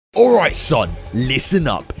Alright son, listen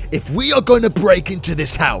up. If we are going to break into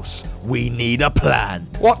this house, we need a plan.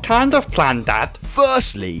 What kind of plan, Dad?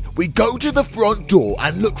 Firstly, we go to the front door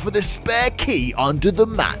and look for the spare key under the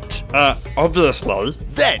mat. Obviously.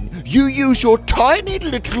 Then, you use your tiny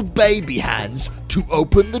little baby hands to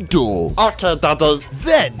open the door. Okay, Daddy.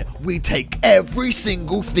 Then, we take every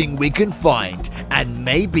single thing we can find and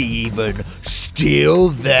maybe even steal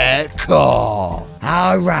their car.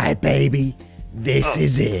 Alright, baby. This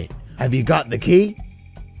is it. Have you got the key?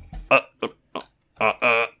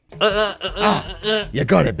 You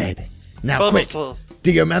got it, baby. Now quick,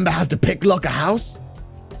 do you remember how to pick lock a house?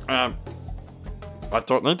 I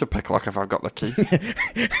don't need to pick lock if I've got the key.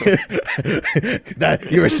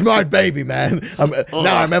 You're a smart baby, man.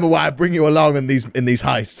 Now I remember why I bring you along in these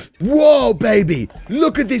heists. Whoa, baby!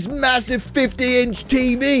 Look at this massive 50-inch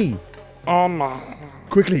TV. Oh my.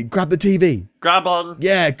 Quickly, grab the TV. Grab on.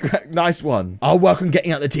 Yeah, nice one. I'll work on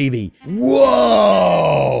getting out the TV.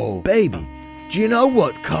 Whoa! Baby, do you know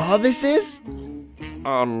what car this is?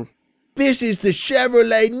 This is the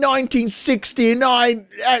Chevrolet 1969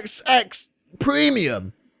 XX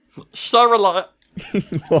Premium. Chevrolet.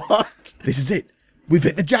 What? This is it. We've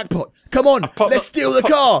hit the jackpot. Come on, let's steal the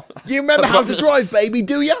car. You remember how to drive, baby,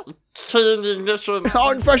 do you? Key in the ignition.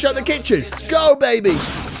 On fresh out the kitchen. Go, baby.